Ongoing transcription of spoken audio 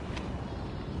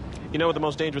You know what the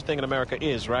most dangerous thing in America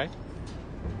is, right?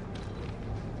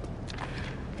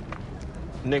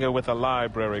 Nigga with a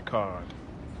library card.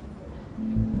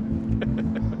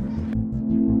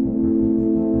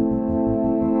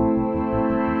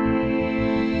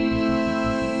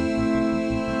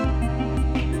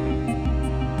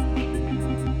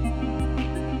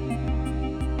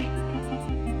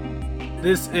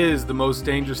 This is the Most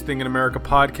Dangerous Thing in America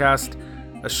podcast,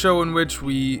 a show in which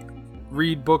we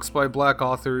read books by black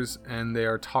authors and they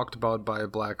are talked about by a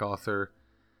black author.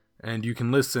 And you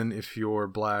can listen if you're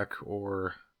black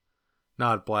or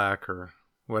not black or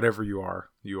whatever you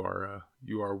are. You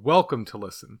are welcome to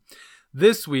listen.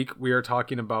 This week we are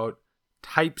talking about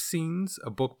Typescenes, a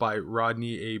book by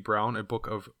Rodney A. Brown, a book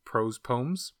of prose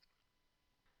poems.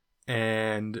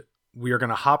 And we are going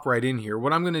to hop right in here.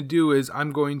 What I'm going to do is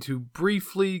I'm going to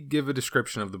briefly give a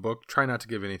description of the book, try not to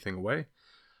give anything away.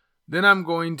 Then I'm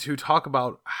going to talk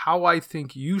about how I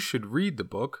think you should read the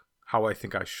book, how I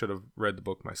think I should have read the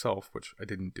book myself, which I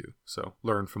didn't do. So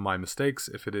learn from my mistakes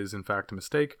if it is in fact a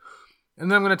mistake.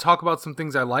 And then I'm going to talk about some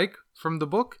things I like from the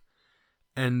book.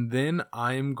 And then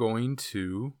I'm going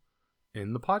to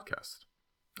end the podcast.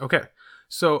 Okay,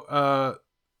 so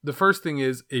the first thing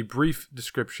is a brief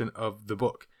description of the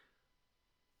book.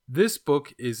 This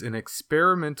book is an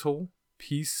experimental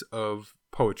piece of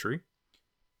poetry.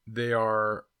 They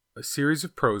are a series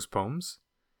of prose poems,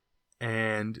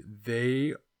 and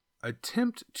they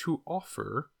attempt to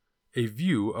offer a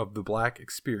view of the black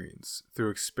experience through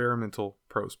experimental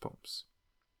prose poems.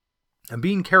 I'm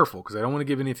being careful because I don't want to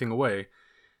give anything away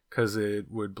because it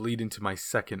would bleed into my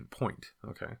second point.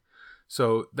 Okay,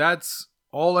 so that's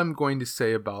all I'm going to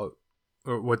say about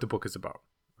what the book is about.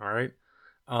 All right.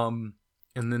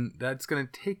 And then that's going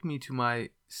to take me to my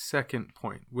second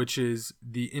point, which is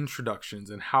the introductions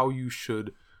and how you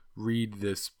should read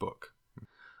this book.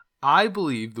 I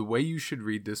believe the way you should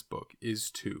read this book is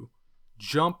to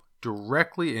jump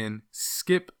directly in,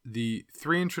 skip the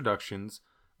three introductions,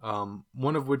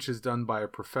 one of which is done by a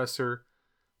professor,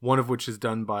 one of which is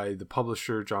done by the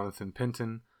publisher, Jonathan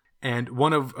Penton, and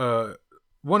one of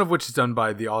which is done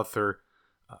by the author.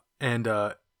 And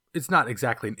it's not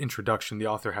exactly an introduction. The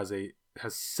author has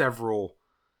several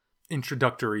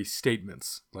introductory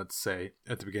statements, let's say,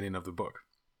 at the beginning of the book.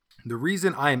 The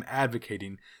reason I am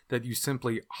advocating that you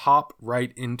simply hop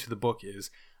right into the book is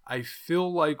I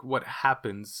feel like what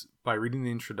happens by reading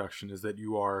the introduction is that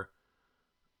you are,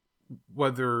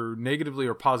 whether negatively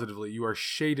or positively, you are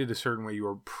shaded a certain way. You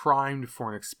are primed for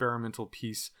an experimental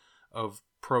piece of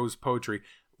prose poetry,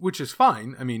 which is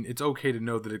fine. I mean, it's okay to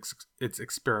know that it's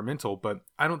experimental, but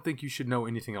I don't think you should know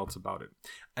anything else about it.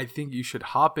 I think you should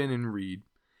hop in and read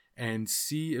and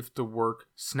see if the work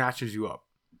snatches you up.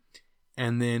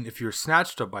 And then if you're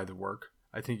snatched up by the work,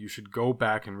 I think you should go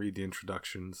back and read the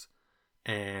introductions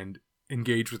and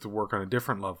engage with the work on a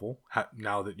different level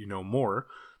now that you know more,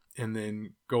 and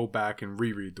then go back and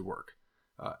reread the work.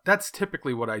 That's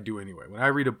typically what I do anyway. When I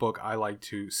read a book, I like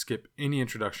to skip any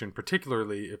introduction,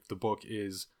 particularly if the book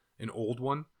is an old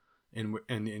one and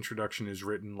the introduction is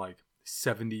written like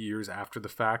 70 years after the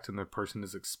fact and the person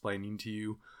is explaining to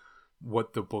you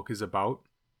what the book is about.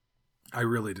 I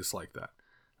really dislike that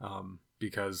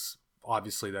because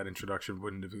obviously that introduction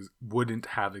wouldn't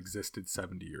have existed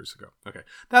 70 years ago. Okay,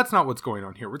 that's not what's going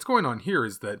on here. What's going on here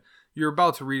is that you're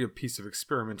about to read a piece of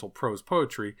experimental prose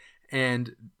poetry,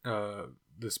 and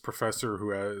this professor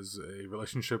who has a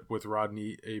relationship with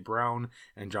Rodney A. Brown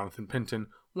and Jonathan Penton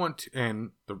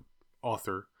and the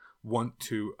author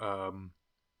Rodney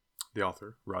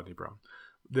Brown,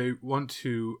 they want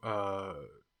to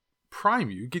prime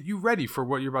you, get you ready for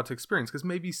what you're about to experience, because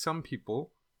maybe some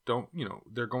people don't,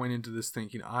 they're going into this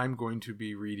thinking, I'm going to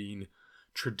be reading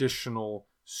traditional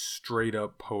straight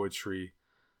up poetry,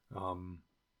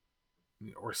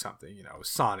 or something,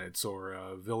 sonnets or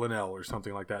villanelle or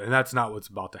something like that. And that's not what's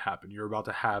about to happen. You're about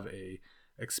to have a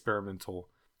experimental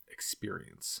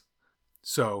experience.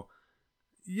 So,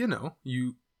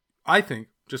 I think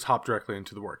just hop directly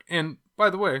into the work. And by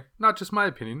the way, not just my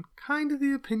opinion, kind of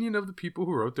the opinion of the people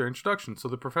who wrote their introduction. So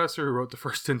the professor who wrote the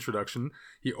first introduction,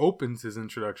 he opens his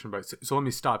introduction by, so let me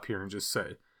stop here and just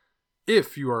say,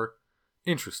 if you are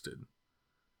interested,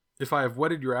 if I have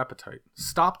whetted your appetite,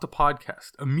 stop the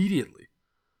podcast immediately.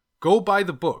 Go buy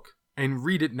the book and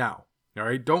read it now. All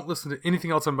right? Don't listen to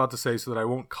anything else I'm about to say so that I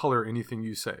won't color anything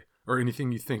you say or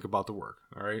anything you think about the work.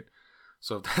 All right?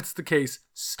 So if that's the case,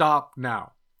 stop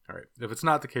now. All right? If it's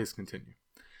not the case, continue.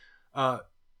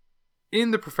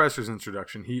 In the professor's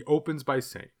introduction, he opens by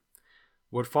saying,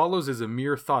 "What follows is a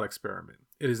mere thought experiment.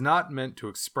 It is not meant to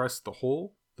express the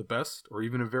whole, the best, or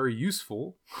even a very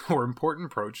useful or important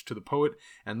approach to the poet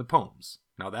and the poems.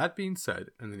 Now that being said,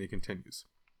 and then he continues.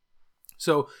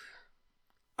 So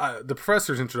the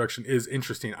professor's introduction is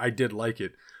interesting. I did like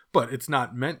it, but it's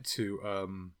not meant to,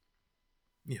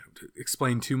 to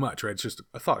explain too much, right? It's just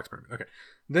a thought experiment. Okay.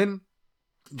 Then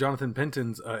Jonathan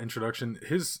Penton's introduction,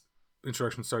 his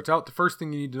introduction starts out, the first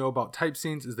thing you need to know about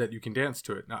Typescenes is that you can dance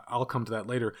to it. Now, I'll come to that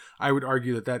later. I would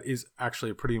argue that that is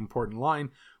actually a pretty important line,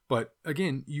 but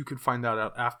again, you could find that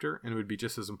out after, and it would be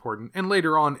just as important. And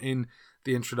later on in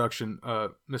the introduction,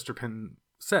 Mr. Penton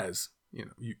says,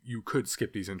 you could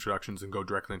skip these introductions and go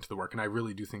directly into the work, and I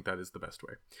really do think that is the best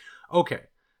way. Okay,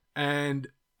 and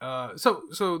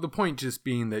so the point just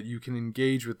being that you can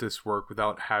engage with this work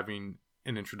without having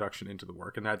an introduction into the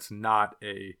work, and that's not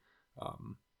a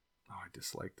I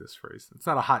dislike this phrase. It's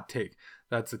not a hot take.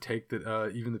 That's a take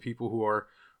that even the people who are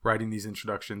writing these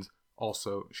introductions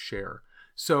also share.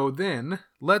 So then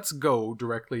let's go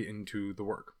directly into the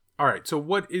work. All right. So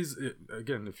what is it?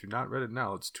 Again, if you've not read it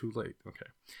now, it's too late. Okay.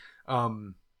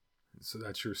 So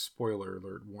that's your spoiler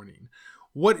alert warning.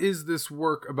 What is this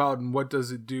work about, and what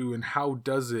does it do, and how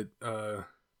does it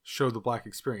show the Black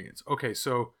experience? Okay.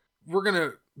 So we're going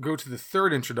to go to the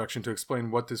third introduction to explain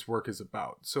what this work is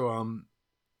about. So,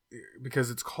 because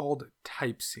it's called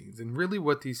Typescenes, and really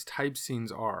what these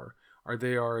Typescenes are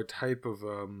they are a type of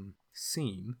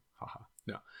scene.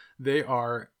 No, they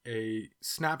are a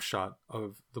snapshot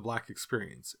of the Black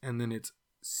experience, and then it's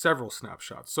several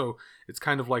snapshots. So it's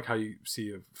kind of like how you see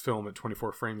a film at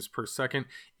 24 frames per second.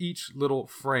 Each little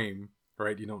frame,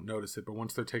 right, you don't notice it, but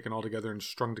once they're taken all together and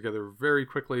strung together very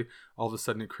quickly, all of a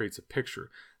sudden it creates a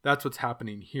picture. That's what's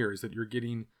happening here, is that you're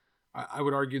getting, I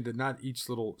would argue that not each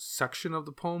little section of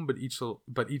the poem, but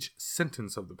each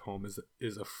sentence of the poem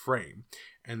is a frame.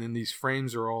 And then these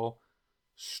frames are all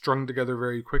strung together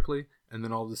very quickly. And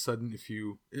then all of a sudden, if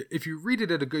you read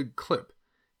it at a good clip,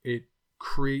 it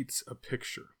creates a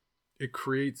picture. It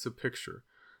creates a picture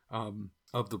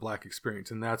of the Black experience.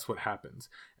 And that's what happens.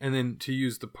 And then, to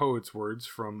use the poet's words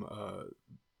from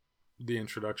the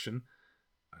introduction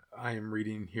I am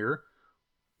reading here,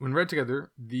 when read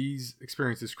together, these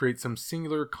experiences create some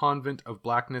singular convent of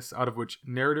blackness out of which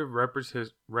narrative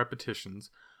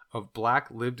repetitions of Black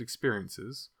lived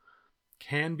experiences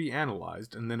can be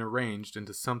analyzed and then arranged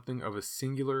into something of a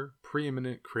singular,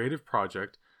 preeminent creative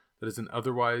project that is an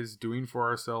otherwise doing for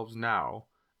ourselves now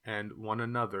and one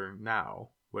another now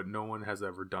what no one has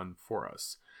ever done for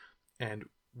us. And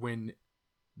when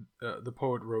the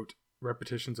poet wrote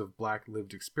repetitions of Black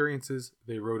lived experiences,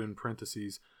 they wrote in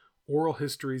parentheses, oral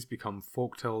histories become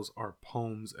folktales, are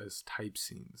poems as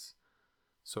typescenes.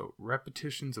 So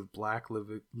repetitions of Black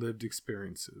lived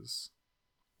experiences,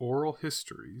 oral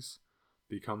histories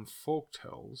become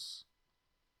folktales,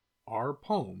 are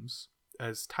poems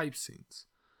as typescenes.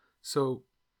 So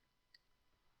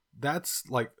that's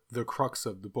like the crux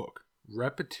of the book.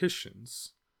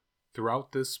 Repetitions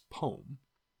throughout this poem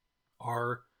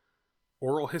are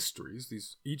oral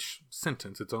histories. Each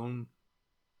sentence, its own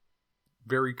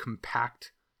very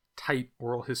compact, tight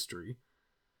oral history,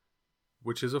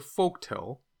 which is a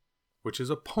folktale, which is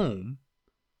a poem,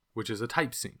 which is a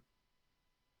typescene.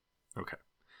 Okay,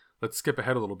 let's skip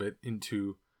ahead a little bit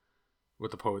into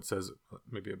what the poet says,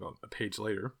 maybe about a page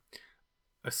later.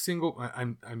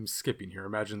 I'm skipping here.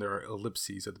 Imagine there are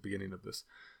ellipses at the beginning of this.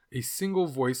 A single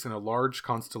voice in a large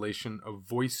constellation of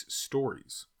voice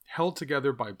stories, held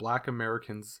together by Black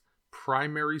Americans'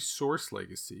 primary source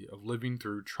legacy of living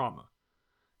through trauma.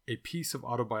 A piece of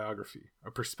autobiography,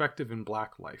 a perspective in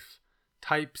Black life,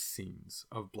 typescenes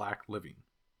of Black living.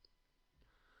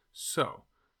 So,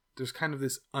 there's kind of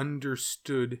this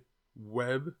understood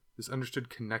web, this understood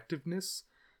connectiveness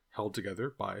held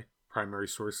together by primary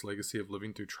source legacy of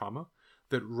living through trauma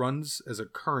that runs as a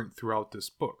current throughout this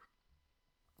book.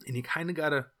 And you kind of got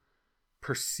to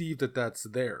perceive that that's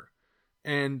there.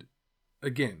 And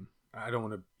again, I don't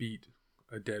want to beat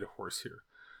a dead horse here,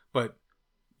 but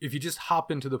if you just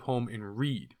hop into the poem and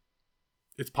read,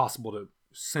 it's possible to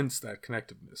sense that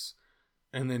connectiveness.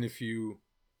 And then if you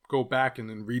go back and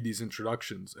then read these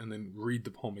introductions and then read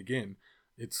the poem again,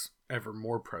 it's ever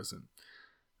more present.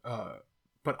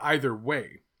 But either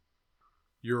way,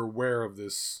 you're aware of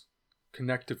this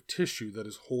connective tissue that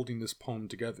is holding this poem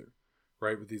together,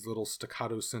 right? With these little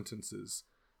staccato sentences.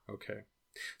 Okay.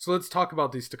 So let's talk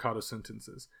about these staccato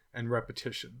sentences and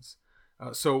repetitions.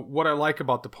 So what I like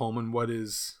about the poem, and what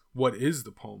is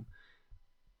the poem,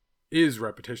 is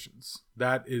repetitions.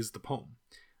 That is the poem.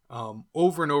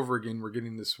 Over and over again, we're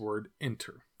getting this word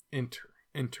enter, enter,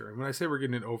 enter. And when I say we're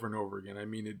getting it over and over again, I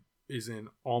mean it is in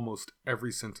almost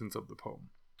every sentence of the poem.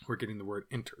 we're getting the word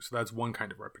enter. So that's one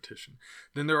kind of repetition.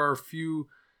 Then there are a few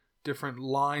different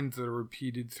lines that are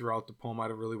repeated throughout the poem. I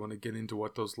don't really want to get into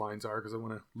what those lines are because I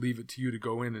want to leave it to you to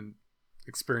go in and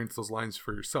experience those lines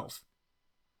for yourself.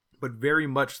 But very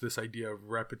much this idea of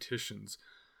repetitions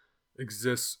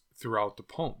exists throughout the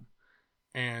poem.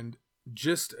 And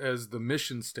just as the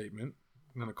mission statement,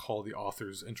 I'm going to call the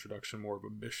author's introduction more of a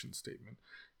mission statement,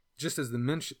 just as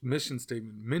the mission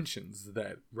statement mentions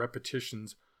that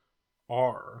repetitions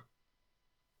are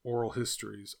oral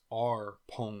histories, are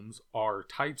poems, are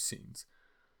type scenes,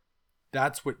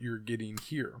 that's what you're getting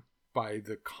here by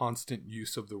the constant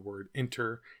use of the word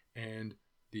enter and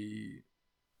the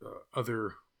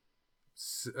other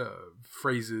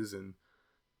phrases and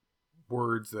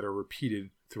words that are repeated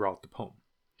throughout the poem.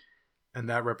 And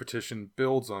that repetition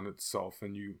builds on itself,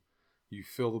 and you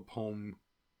feel the poem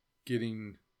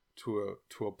getting to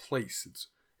a place.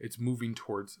 It's moving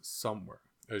towards somewhere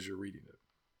as you're reading it.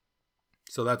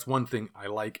 So that's one thing I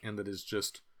like, and that is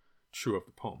just true of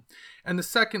the poem. And the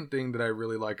second thing that I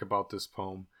really like about this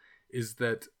poem is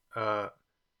that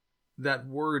that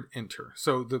word enter.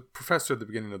 So the professor at the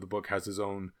beginning of the book has his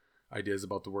own ideas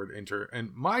about the word enter,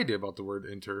 and my idea about the word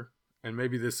enter, and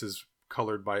maybe this is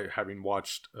colored by having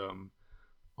watched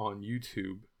on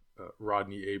YouTube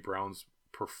Rodney A. Brown's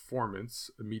performance,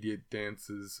 Immediate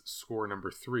Dance's score number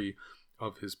 3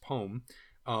 of his poem.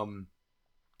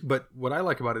 But what I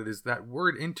like about it is that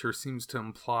word enter seems to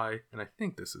imply, and I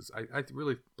think this is, I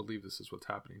really believe this is what's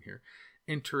happening here.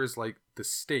 Enter is like the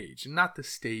stage, not the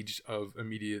stage of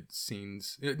immediate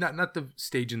scenes, not the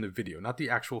stage in the video, not the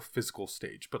actual physical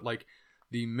stage, but like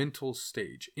the mental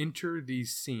stage. Enter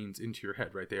these scenes into your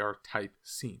head, right? They are type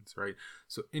scenes, right?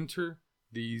 So enter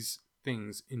these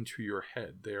things into your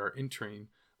head. They are entering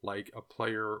like a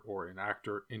player or an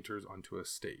actor enters onto a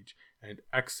stage, and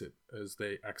exit as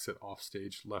they exit off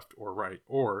stage, left or right.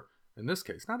 Or in this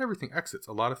case, not everything exits,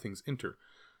 a lot of things enter.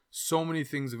 So many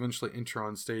things eventually enter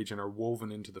on stage and are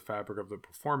woven into the fabric of the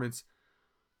performance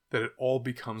that it all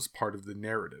becomes part of the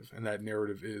narrative, and that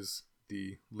narrative is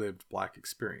the lived Black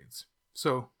experience.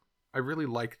 So I really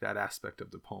like that aspect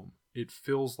of the poem. It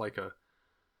feels like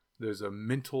there's a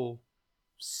mental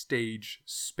stage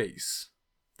space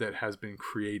that has been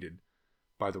created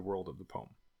by the world of the poem.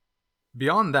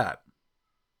 Beyond that,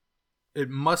 it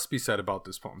must be said about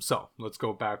this poem. So let's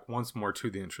go back once more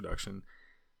to the introduction.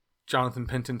 Jonathan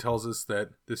Penton tells us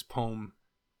that this poem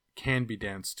can be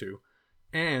danced to.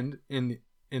 And in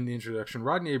the introduction,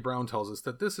 Rodney A. Brown tells us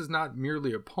that this is not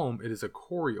merely a poem, it is a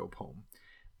choreo poem.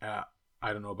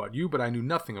 I don't know about you, but I knew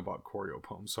nothing about choreo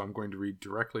poems, so I'm going to read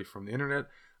directly from the internet.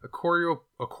 A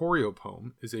choreo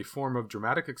poem is a form of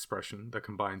dramatic expression that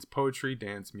combines poetry,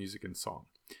 dance, music, and song.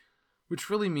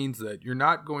 Which really means that you're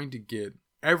not going to get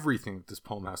everything that this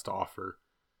poem has to offer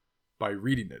by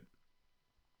reading it.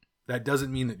 That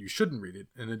doesn't mean that you shouldn't read it,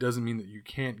 and it doesn't mean that you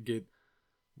can't get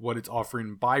what it's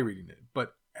offering by reading it.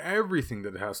 But everything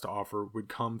that it has to offer would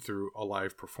come through a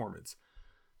live performance.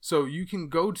 So you can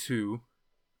go to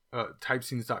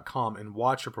Typescenes.com and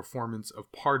watch a performance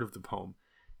of part of the poem,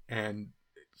 and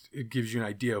it gives you an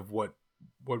idea of what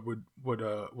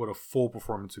a full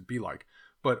performance would be like.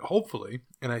 But hopefully,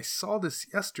 and I saw this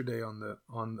yesterday on the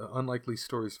Unlikely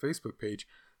Stories Facebook page,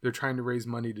 they're trying to raise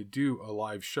money to do a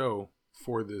live show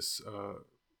for this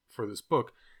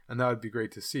book, and that would be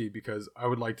great to see, because I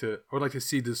would like to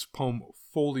see this poem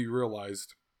fully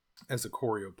realized as a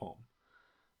choreo poem.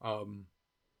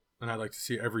 And I'd like to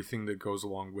see everything that goes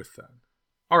along with that.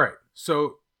 All right,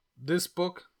 so this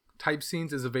book,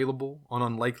 Typescenes, is available on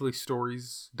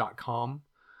unlikelystories.com.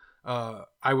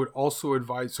 I would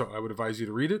advise you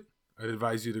to read it. I'd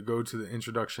advise you to go to the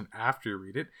introduction after you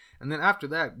read it. And then after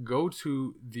that, go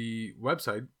to the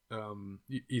website,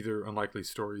 either Unlikely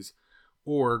Stories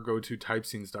or go to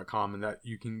typescenes.com, and that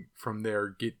you can from there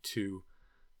get to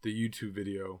the YouTube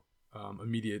video,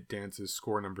 Immediate Dance's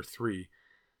score number 3,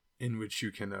 in which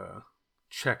you can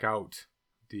check out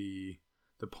the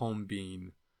poem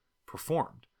being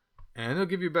performed. And it'll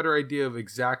give you a better idea of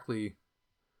exactly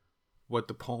what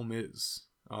the poem is,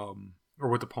 or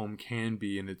what the poem can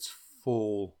be in its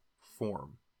full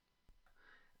form.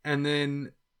 And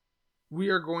then we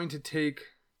are going to take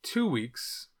 2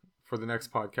 weeks for the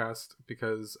next podcast,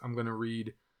 because I'm going to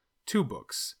read 2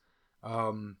 books.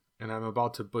 And I'm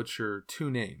about to butcher 2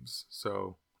 names,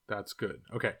 so that's good.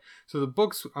 Okay, so the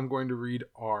books I'm going to read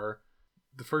are,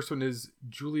 the first one is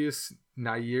Julius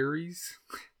Nyeri's,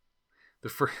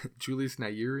 Julius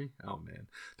Nyeri, oh man,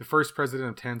 the first president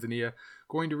of Tanzania.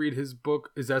 Going to read his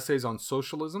essays on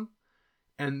socialism.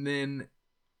 And then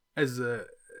as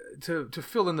to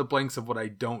fill in the blanks of what I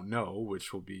don't know,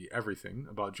 which will be everything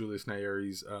about Julius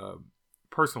Nyeri's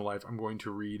personal life, I'm going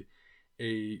to read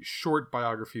a short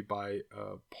biography by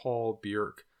Paul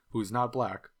Bjork, who is not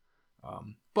black,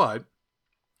 but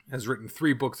has written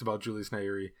 3 books about Julius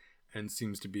Nyeri and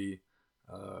seems to be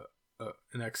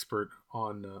an expert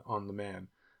on the man.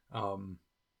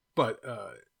 But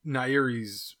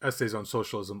Nyeri's essays on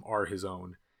socialism are his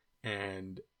own,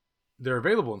 and they're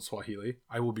available in Swahili.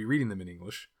 I will be reading them in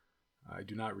English. I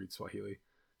do not read Swahili,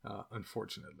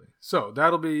 unfortunately. So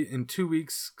that'll be in 2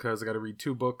 weeks because I got to read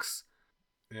 2 books,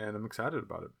 and I'm excited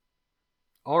about it.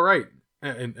 All right,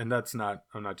 and that's not.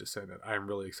 I'm not just saying that. I am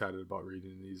really excited about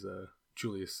reading these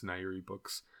Julius Nyeri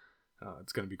books.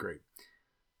 It's going to be great.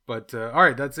 But all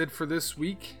right, that's it for this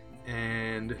week.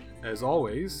 And as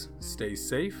always, stay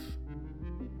safe,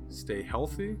 stay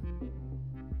healthy,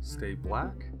 stay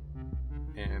black,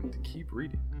 and keep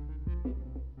reading.